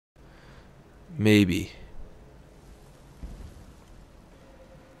Maybe.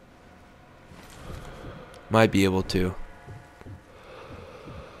 Might be able to.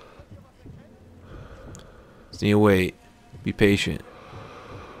 Just need to wait. Be patient.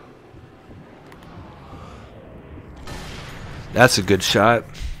 That's a good shot.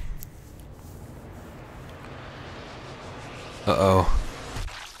 Uh-oh.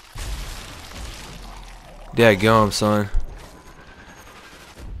 Dadgum, son.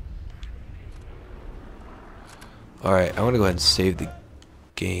 Alright, I want to go ahead and save the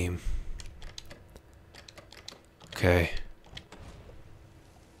game. Okay.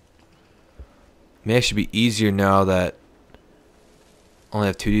 May actually be easier now that I only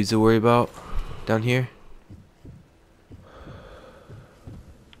have 2 dudes to worry about down here.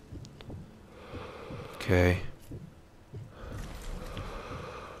 Okay.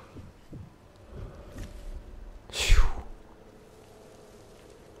 Phew.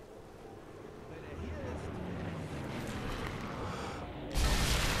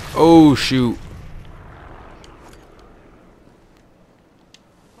 Oh shoot.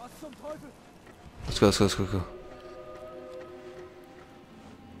 Let's go, let's go, let's go, let's go.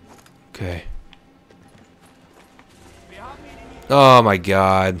 Okay. Oh my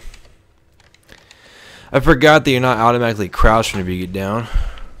god. I forgot that you're not automatically crouched whenever you get down.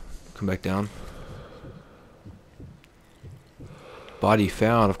 Come back down. Body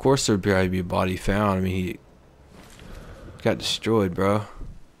found. Of course there'd probably be a body found. I mean, he got destroyed, bro.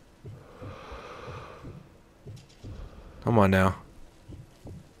 Come on now.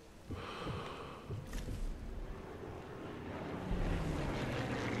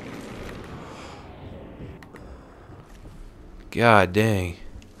 God dang.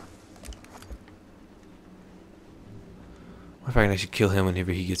 What if I can actually kill him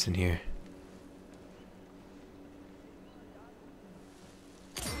whenever he gets in here?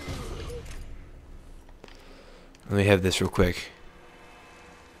 Let me have this real quick.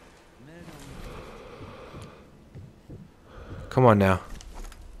 Come on now.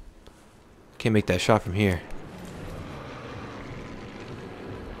 Can't make that shot from here.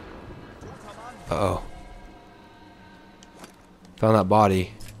 Uh-oh. Found that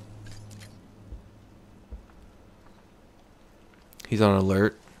body. He's on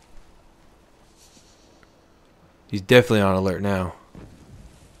alert. He's definitely on alert now.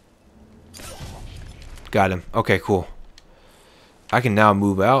 Got him. Okay, cool. I can now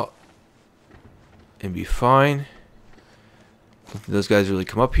move out and be fine. Don't think those guys really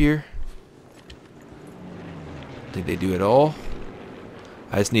come up here. I think they do at all.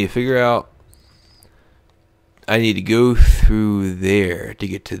 I just need to figure out. I need to go through there to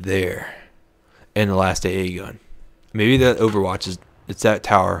get to there. And the last AA gun. Maybe that Overwatch is. It's that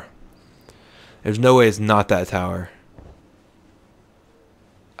tower. There's no way it's not that tower.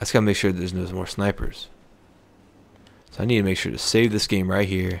 I just gotta make sure there's no more snipers. So I need to make sure to save this game right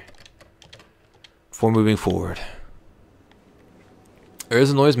here before moving forward. There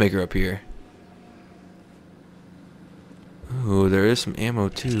is a noisemaker up here. Ooh, there is some ammo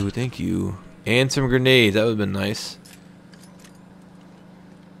too. Thank you. And some grenades. That would have been nice.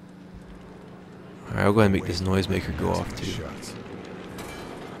 Alright, I'll go ahead and make this noisemaker go off too.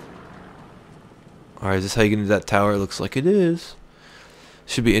 Alright, is this how you get into that tower? It looks like it is.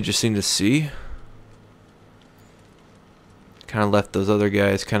 Should be interesting to see. Kind of left those other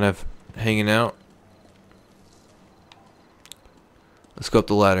guys kind of hanging out. Let's go up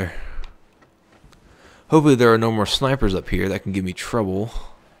the ladder. Hopefully there are no more snipers up here that can give me trouble.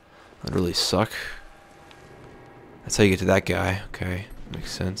 That'd really suck. That's how you get to that guy. Okay,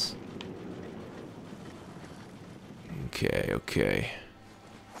 makes sense. Okay, okay.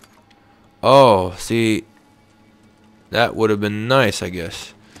 Oh, see, that would have been nice, I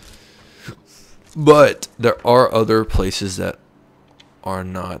guess. But there are other places that are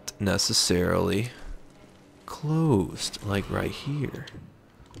not necessarily closed, like right here.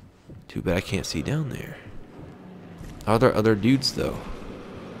 Too bad I can't see down there. Are there other dudes though?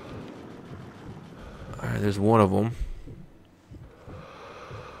 Alright, there's one of them.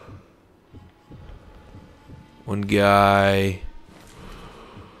 One guy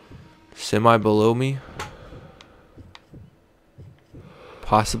semi below me.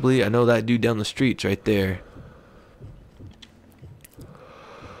 Possibly. I know that dude down the street's right there.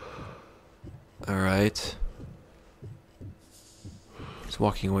 Alright. Just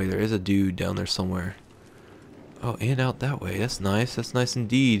walking away. There is a dude down there somewhere. Oh, and out that way. That's nice. That's nice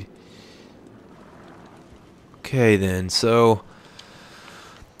indeed. Okay then, so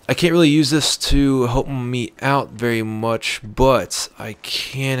I can't really use this to help me out very much, but I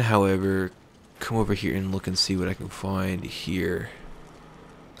can, however, come over here and look and see what I can find here.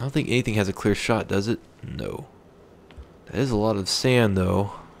 I don't think anything has a clear shot, does it? No. That is a lot of sand,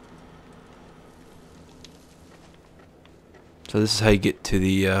 though. So this is how you get to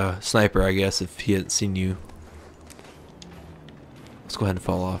the sniper, I guess, if he hadn't seen you. Let's go ahead and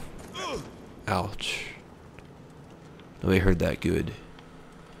fall off. Ouch. Nobody heard that good.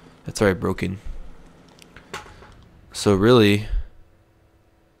 That's already broken. So really,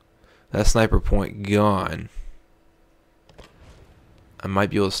 that sniper point gone. I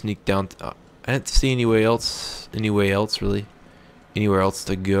might be able to sneak down. I didn't see anywhere else really. Anywhere else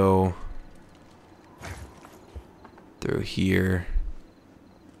to go. Through here.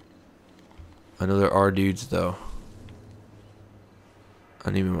 I know there are dudes though. I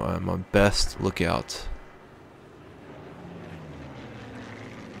need my best lookout.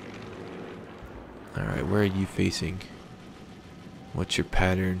 Alright, where are you facing? What's your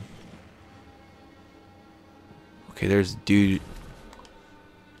pattern? Okay, there's a dude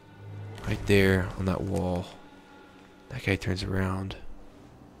right there on that wall. That guy turns around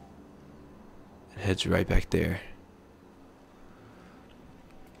and heads right back there.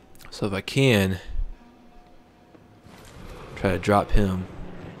 So if I can try to drop him.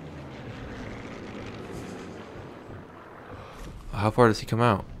 How far does he come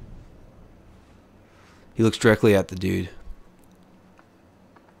out? He looks directly at the dude.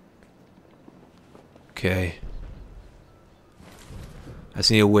 Okay. I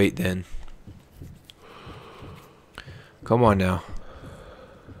just need to wait then. Come on now.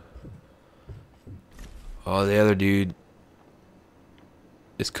 Oh, the other dude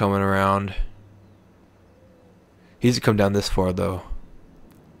is coming around. He doesn't come down this far though.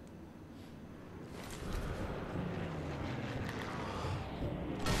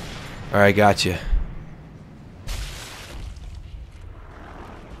 Alright, gotcha.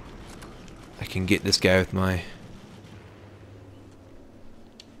 I can get this guy with my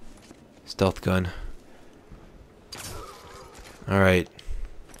stealth gun. Alright.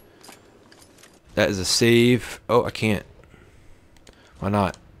 That is a save. Oh, I can't. Why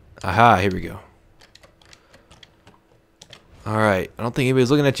not? Aha, here we go. Alright, I don't think anybody's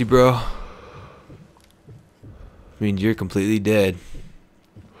looking at you, bro. I mean, you're completely dead.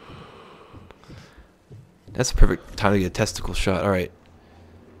 That's a perfect time to get a testicle shot. Alright.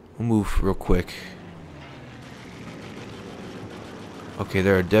 We'll move real quick. Okay,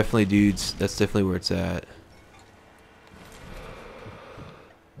 there are definitely dudes. That's definitely where it's at.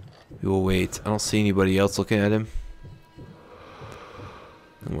 We will wait. I don't see anybody else looking at him.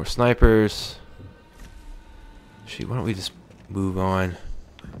 No more snipers. Shoot, why don't we just move on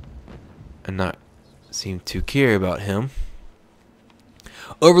and not seem to care about him.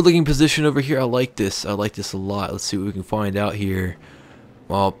 Overlooking position over here. I like this. I like this a lot. Let's see what we can find out here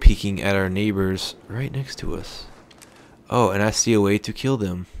while peeking at our neighbors right next to us. Oh, and I see a way to kill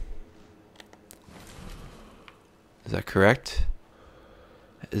them. Is that correct?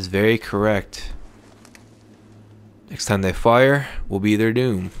 That is very correct. Next time they fire will be their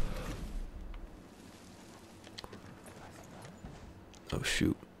doom. Oh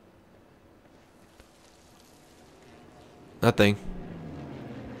shoot. Nothing.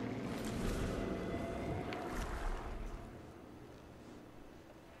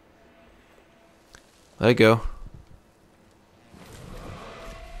 Let it go.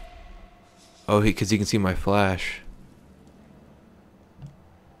 Oh, because he can see my flash.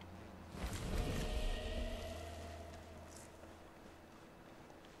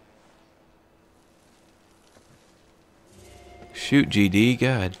 Shoot, GD,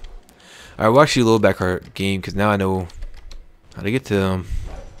 God. Alright, we'll actually load back our game because now I know how to get to them.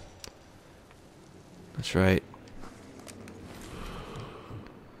 That's right.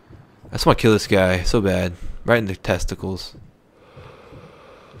 I just want to kill this guy so bad. Right in the testicles.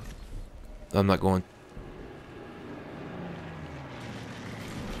 I'm not going.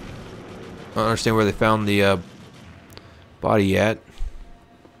 I don't understand where they found the body at.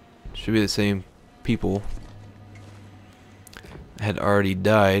 Should be the same people. Had already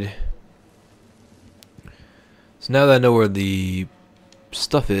died. So now that I know where the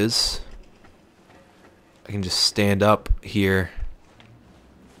stuff is, I can just stand up here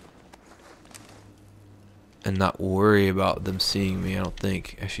and not worry about them seeing me, I don't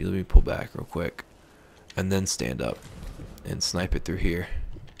think. Actually, let me pull back real quick and then stand up and snipe it through here.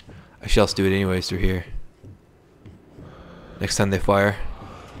 Actually, I'll just do it anyways through here. Next time they fire.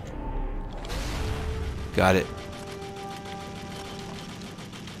 Got it.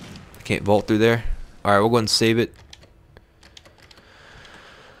 I can't vault through there. Alright, we'll go ahead and save it.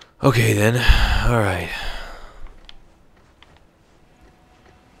 Okay then. Alright.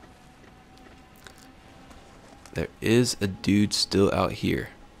 There is a dude still out here.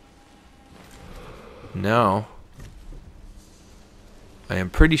 Now, I am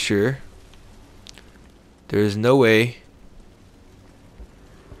pretty sure there is no way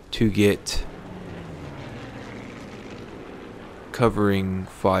to get covering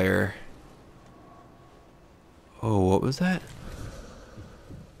fire. Oh, what was that?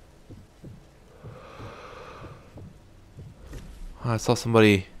 Oh, I saw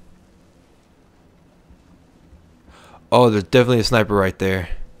somebody. Oh, there's definitely a sniper right there.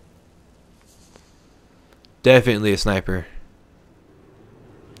 Definitely a sniper.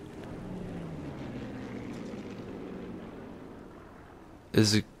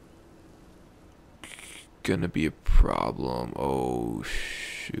 This is gonna be a problem. Oh,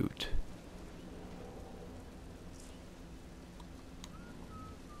 shoot.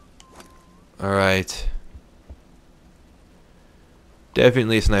 Alright.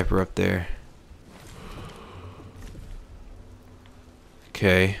 Definitely a sniper up there.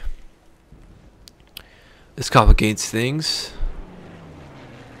 Okay. This complicates things.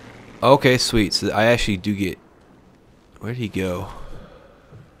 Okay, sweet. So I actually do get... Where'd he go?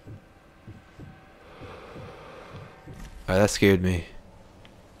 Alright, that scared me.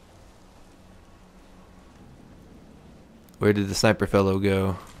 Where did the sniper fellow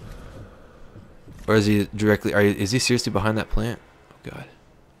go? Or is he directly... is he seriously behind that plant? Oh, God.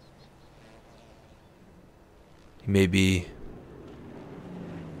 He may be...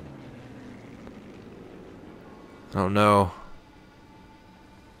 I don't know.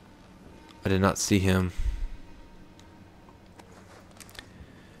 I did not see him.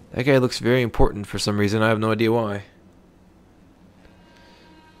 That guy looks very important for some reason. I have no idea why.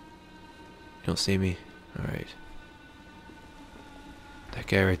 You don't see me? Alright. That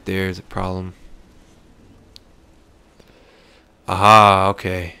guy right there is a problem. Aha,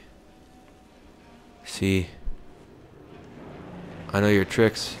 okay. See. I know your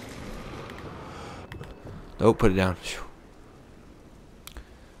tricks. Nope, put it down.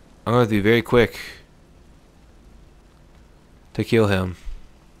 I'm going to be very quick to kill him.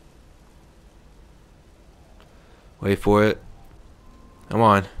 Wait for it. Come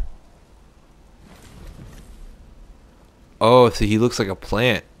on. Oh, so he looks like a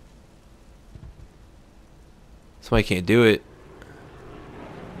plant. Somebody can't do it.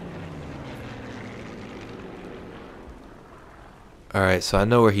 Alright, so I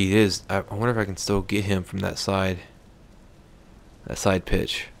know where he is. I wonder if I can still get him from that side. That side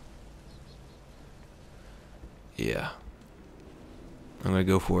pitch. Yeah. I'm gonna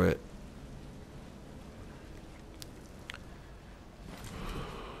go for it.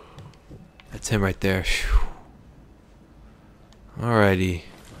 That's him right there. Alrighty.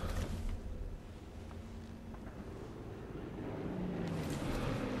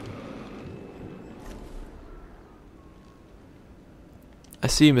 I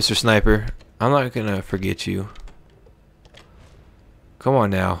see you, Mr. Sniper. I'm not gonna forget you. Come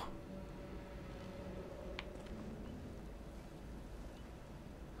on now.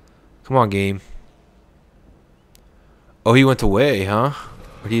 Come on, game. Oh, he went away, huh?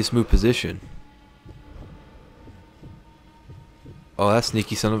 Or he just moved position? Oh, that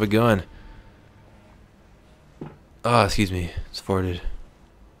sneaky son of a gun. Oh, excuse me. It's farted.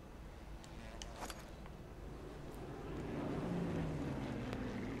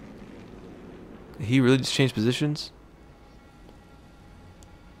 Did he really just change positions?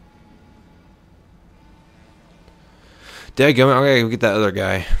 Dadgummit, I'm gonna go get that other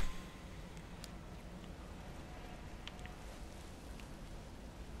guy.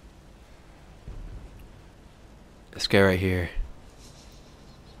 This guy right here.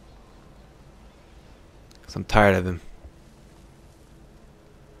 'Cause I'm tired of him.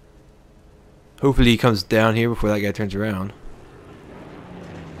 Hopefully he comes down here before that guy turns around.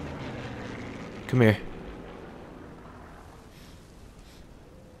 Come here.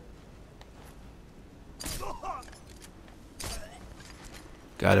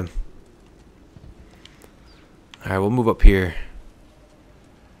 Got him. Alright, we'll move up here.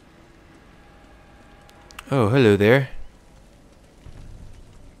 Oh, hello there.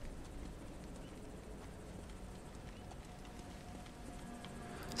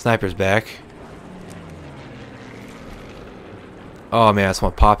 Sniper's back. Oh man, I just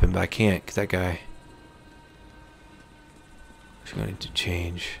want to pop him, but I can't because that guy. He's going to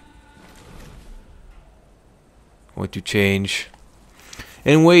change. Going to change.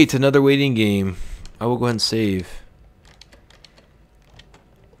 And wait, another waiting game. I will go ahead and save.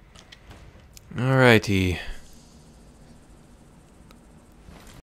 Alrighty.